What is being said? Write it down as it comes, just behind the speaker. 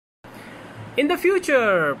In the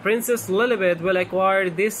future, Princess Lilibet will acquire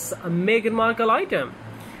this Meghan Markle item.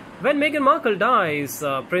 When Meghan Markle dies,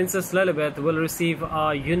 Princess Lilibet will receive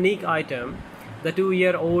a unique item. The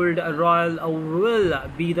 2-year-old royal will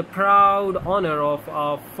be the proud owner of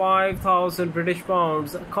a 5,000 British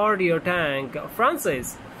pounds Cartier Tank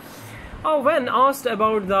Francaise. When asked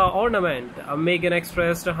about the ornament, Meghan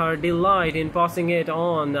expressed her delight in passing it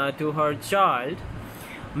on to her child.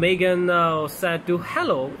 Meghan said to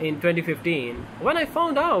Hello in 2015, "When I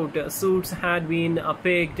found out Suits had been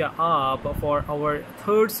picked up for our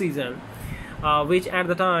 3rd season, which at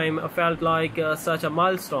the time felt like such a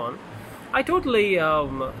milestone, I totally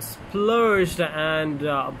splurged and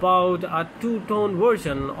bought a 2-tone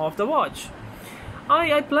version of the watch.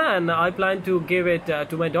 I plan to give it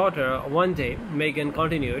to my daughter one day," Meghan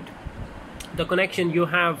continued. "The connection you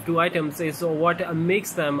have to items is what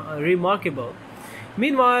makes them remarkable."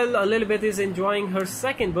 Meanwhile, Lilibet is enjoying her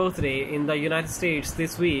 2nd birthday in the United States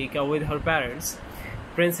this week with her parents,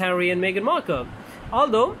 Prince Harry and Meghan Markle.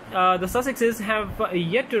 Although the Sussexes have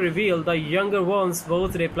yet to reveal the younger one's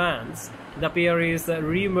birthday plans, the pair is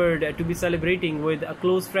rumored to be celebrating with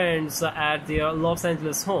close friends at their Los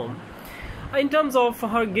Angeles home. In terms of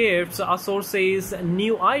her gifts, a source says,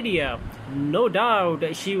 "New idea. No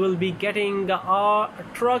doubt she will be getting a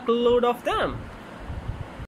truckload of them."